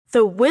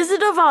The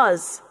Wizard of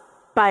Oz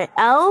by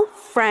L.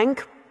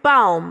 Frank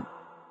Baum.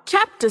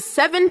 Chapter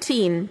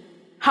 17.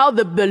 How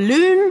the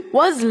Balloon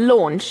Was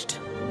Launched.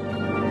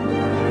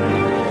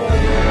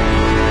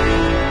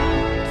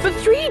 For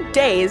 3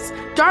 days,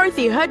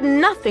 Dorothy heard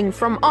nothing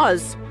from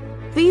Oz.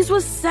 These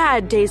were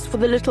sad days for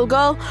the little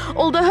girl,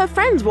 although her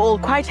friends were all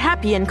quite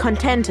happy and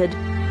contented.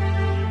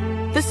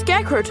 The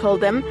Scarecrow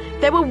told them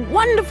there were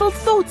wonderful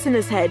thoughts in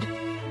his head,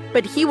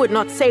 but he would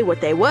not say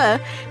what they were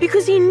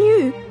because he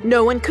knew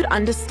no one could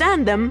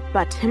understand them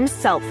but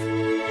himself.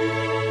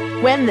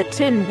 When the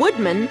Tin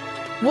Woodman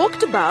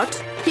walked about,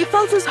 he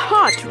felt his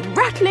heart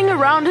rattling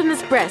around in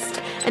his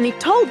breast, and he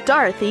told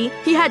Dorothy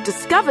he had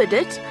discovered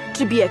it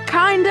to be a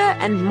kinder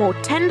and more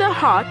tender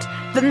heart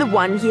than the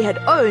one he had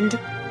owned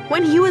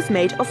when he was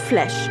made of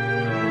flesh.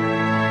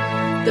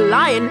 The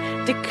Lion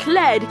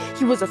declared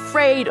he was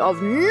afraid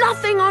of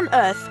nothing on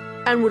earth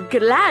and would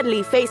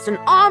gladly face an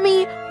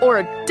army or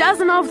a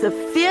dozen of the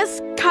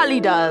fierce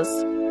Kalidahs.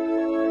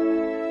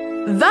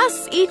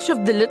 Thus each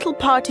of the little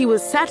party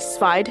was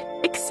satisfied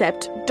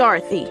except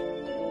Dorothy,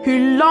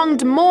 who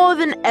longed more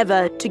than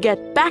ever to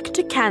get back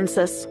to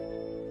Kansas.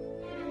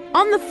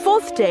 On the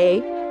 4th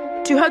day,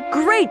 to her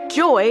great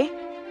joy,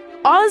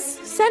 Oz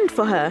sent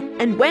for her,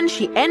 and when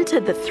she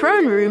entered the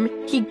throne room,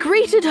 he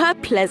greeted her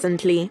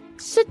pleasantly.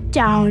 Sit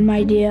down,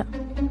 my dear.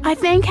 I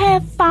think I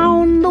have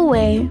found the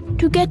way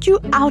to get you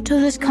out of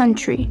this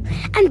country.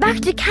 And back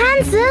to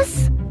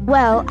Kansas?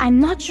 Well, I'm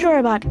not sure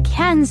about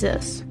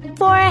Kansas,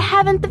 for I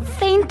haven't the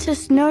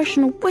faintest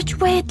notion which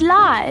way it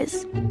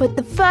lies. But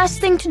the first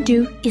thing to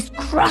do is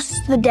cross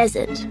the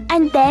desert,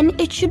 and then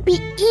it should be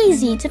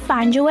easy to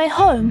find your way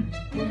home.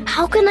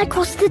 How can I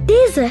cross the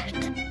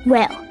desert?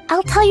 Well,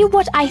 I'll tell you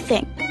what I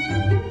think.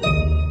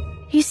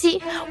 You see,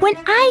 when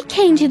I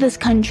came to this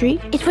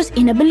country, it was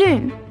in a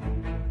balloon.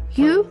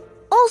 You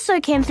also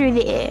came through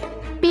the air,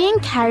 being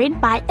carried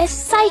by a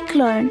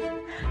cyclone.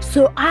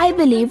 So I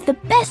believe the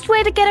best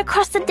way to get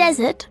across the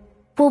desert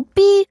will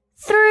be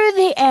through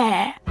the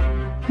air.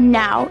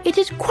 Now, it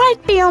is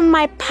quite beyond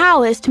my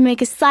powers to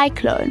make a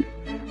cyclone,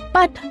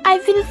 but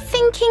I've been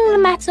thinking the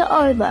matter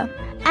over,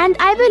 and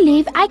I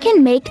believe I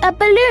can make a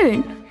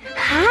balloon.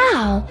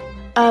 How?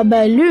 A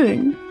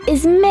balloon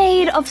is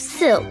made of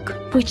silk,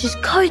 which is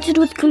coated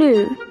with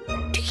glue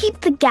to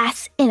keep the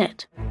gas in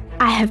it.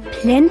 I have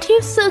plenty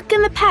of silk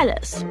in the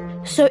palace,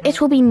 so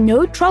it will be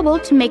no trouble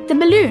to make the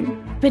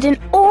balloon. But in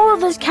all of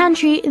this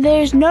country,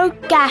 there is no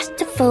gas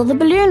to fill the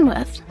balloon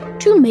with,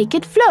 to make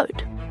it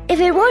float.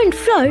 If it won't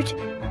float,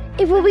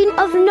 it will be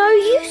of no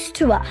use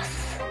to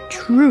us.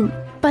 True,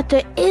 but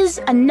there is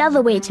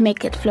another way to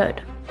make it float,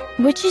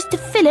 which is to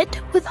fill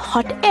it with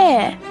hot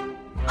air.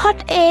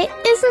 Hot air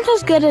isn't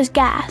as good as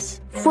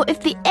gas, for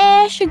if the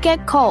air should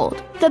get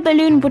cold, the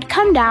balloon would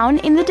come down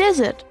in the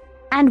desert,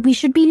 and we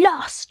should be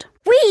lost.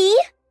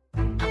 We?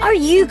 Are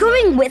you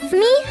going with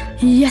me?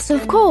 Yes,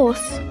 of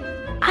course.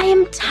 I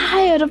am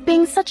tired of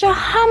being such a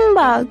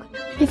humbug.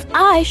 If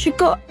I should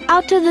go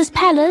out of this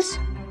palace,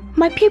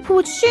 my people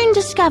would soon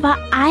discover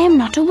I am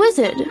not a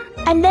wizard,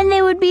 and then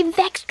they would be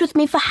vexed with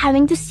me for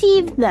having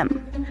deceived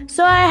them.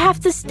 So I have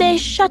to stay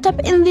shut up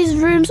in these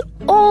rooms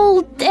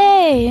all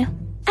day,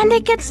 and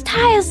it gets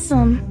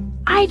tiresome.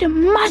 I'd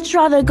much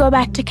rather go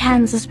back to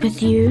Kansas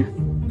with you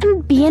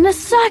and be in a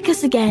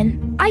circus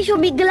again. I shall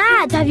be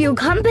glad to have your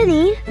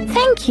company.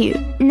 Thank you.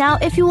 Now,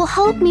 if you will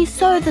help me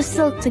sew the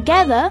silk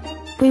together,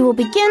 we will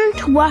begin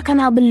to work on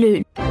our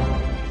balloon.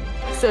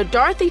 So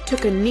Dorothy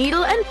took a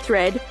needle and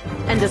thread,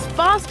 and as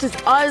fast as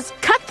Oz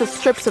cut the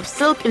strips of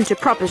silk into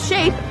proper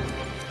shape,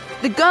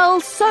 the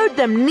girls sewed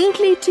them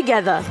neatly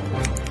together.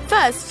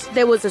 First,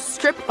 there was a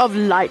strip of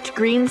light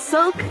green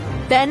silk,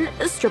 then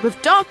a strip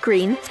of dark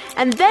green,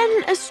 and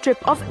then a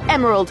strip of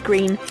emerald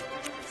green.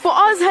 For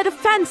Oz had a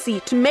fancy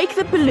to make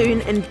the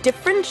balloon in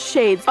different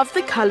shades of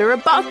the color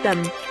about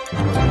them.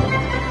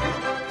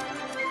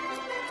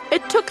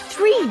 It took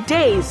 3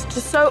 days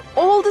to sew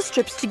all the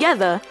strips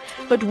together,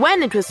 but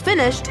when it was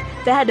finished,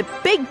 they had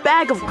a big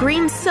bag of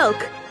green silk,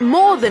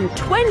 more than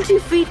 20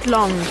 feet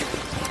long.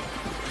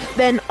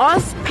 Then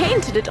Oz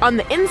painted it on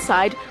the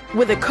inside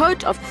with a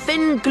coat of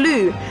thin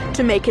glue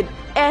to make it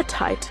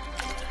airtight,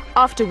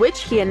 after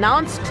which he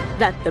announced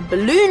that the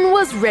balloon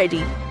was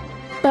ready.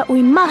 But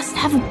we must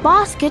have a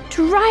basket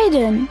to ride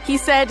in, he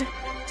said.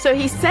 So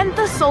he sent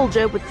the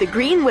soldier with the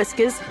green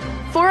whiskers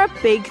for a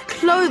big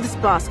clothes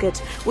basket,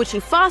 which he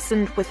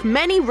fastened with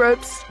many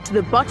ropes to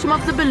the bottom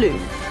of the balloon.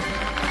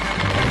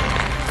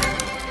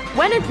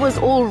 When it was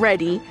all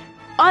ready,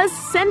 Oz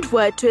sent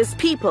word to his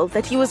people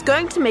that he was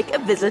going to make a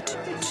visit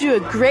to a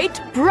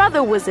great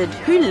brother wizard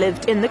who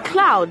lived in the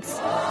clouds.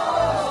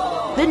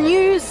 The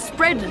news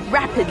spread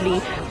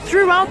rapidly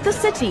throughout the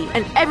city,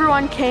 and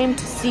everyone came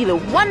to see the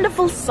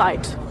wonderful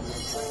sight.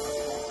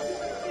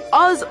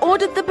 Oz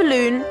ordered the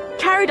balloon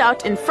carried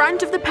out in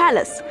front of the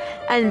palace,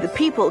 and the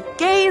people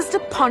gazed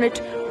upon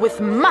it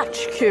with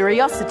much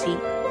curiosity.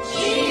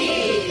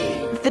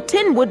 The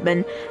Tin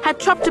Woodman had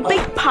chopped a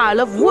big pile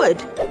of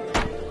wood,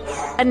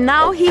 and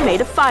now he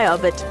made a fire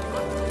of it.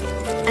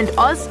 And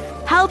Oz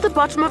held the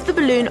bottom of the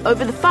balloon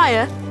over the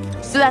fire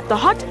so that the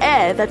hot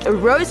air that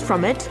arose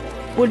from it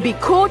would be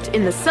caught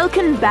in the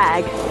silken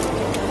bag.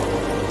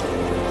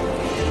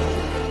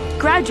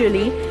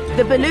 Gradually,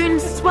 the balloon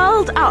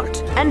swelled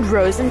out and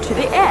rose into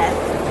the air,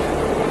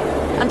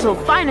 until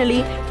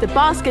finally the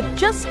basket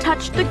just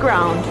touched the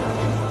ground.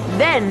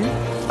 Then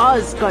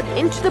Oz got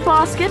into the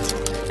basket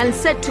and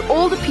said to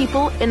all the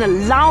people in a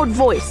loud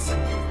voice,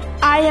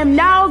 I am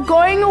now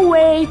going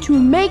away to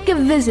make a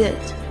visit.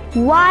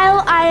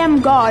 While I am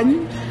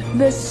gone,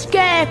 the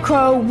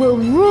Scarecrow will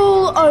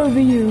rule over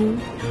you.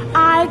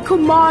 I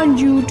command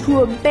you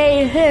to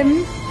obey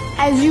him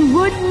as you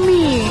would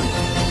me.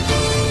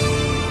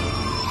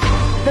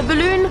 The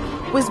balloon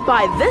was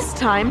by this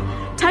time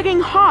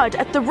tugging hard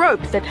at the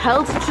rope that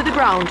held it to the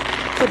ground,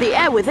 for the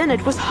air within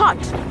it was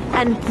hot,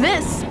 and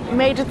this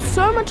made it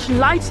so much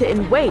lighter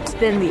in weight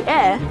than the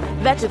air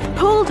that it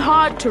pulled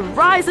hard to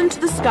rise into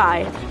the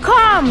sky.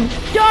 Come,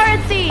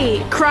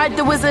 Dorothy! Cried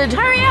the wizard.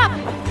 Hurry up,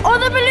 or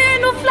the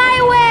balloon will fly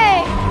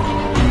away!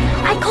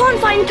 I can't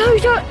find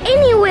Toto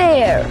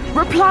anywhere.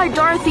 Replied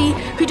Dorothy,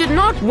 who did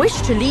not wish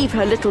to leave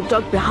her little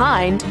dog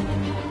behind.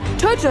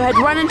 Toto had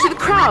run into the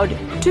crowd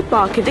to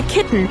bark at a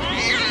kitten,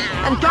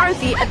 and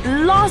Dorothy at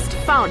last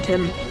found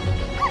him.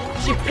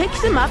 She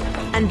picked him up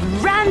and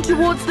ran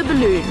towards the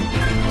balloon.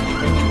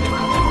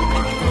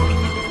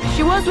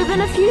 She was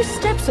within a few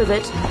steps of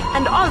it,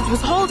 and Oz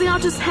was holding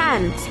out his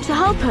hand to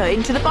help her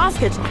into the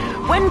basket,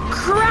 when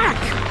crack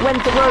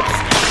went the ropes,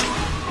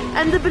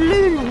 and the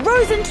balloon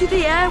rose into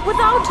the air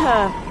without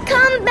her.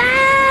 Come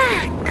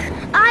back!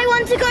 I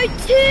want to go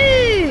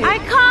too! I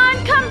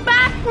can't come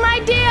back, my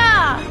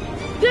dear!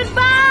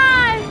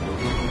 Goodbye!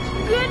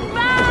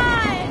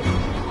 Goodbye!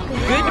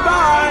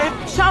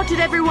 Goodbye! Shouted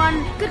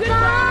everyone.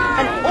 Goodbye!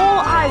 And all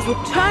eyes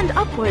were turned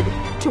upward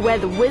to where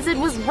the wizard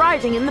was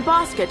riding in the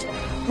basket,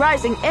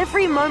 rising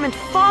every moment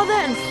farther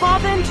and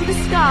farther into the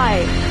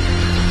sky.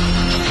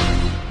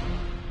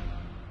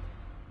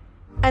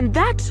 And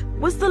that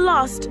was the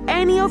last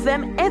any of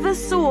them ever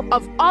saw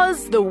of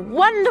Oz the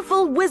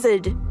Wonderful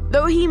Wizard,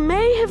 though he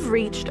may have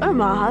reached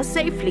Omaha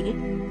safely,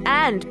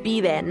 and be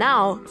there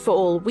now, for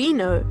all we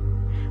know.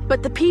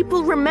 But the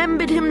people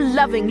remembered him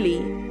lovingly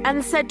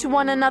and said to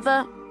one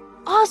another,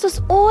 Oz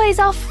was always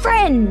our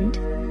friend.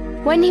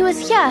 When he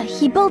was here,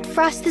 he built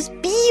for us this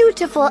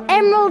beautiful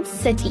Emerald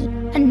City.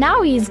 And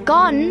now he's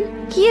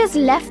gone. He has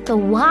left the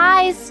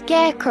wise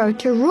Scarecrow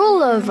to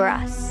rule over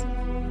us.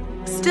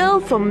 Still,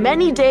 for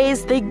many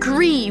days they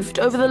grieved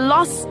over the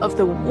loss of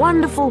the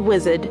wonderful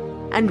wizard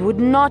and would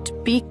not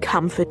be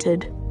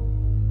comforted.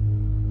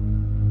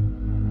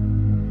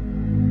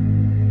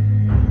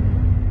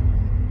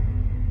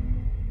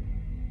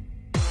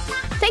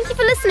 Thank you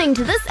for listening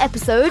to this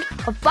episode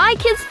of By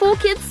Kids for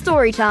Kids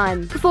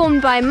Storytime,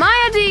 performed by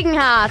Maya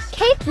Degenhardt,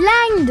 Kate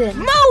Langdon,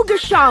 Mo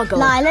Gashagel,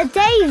 Lila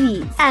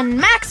Davies. and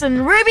Max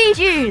and Ruby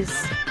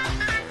Jews.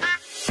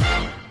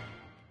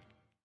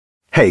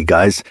 Hey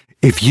guys,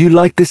 if you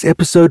like this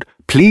episode,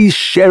 please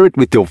share it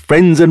with your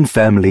friends and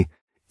family.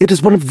 It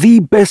is one of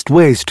the best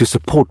ways to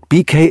support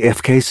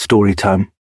BKFK Storytime.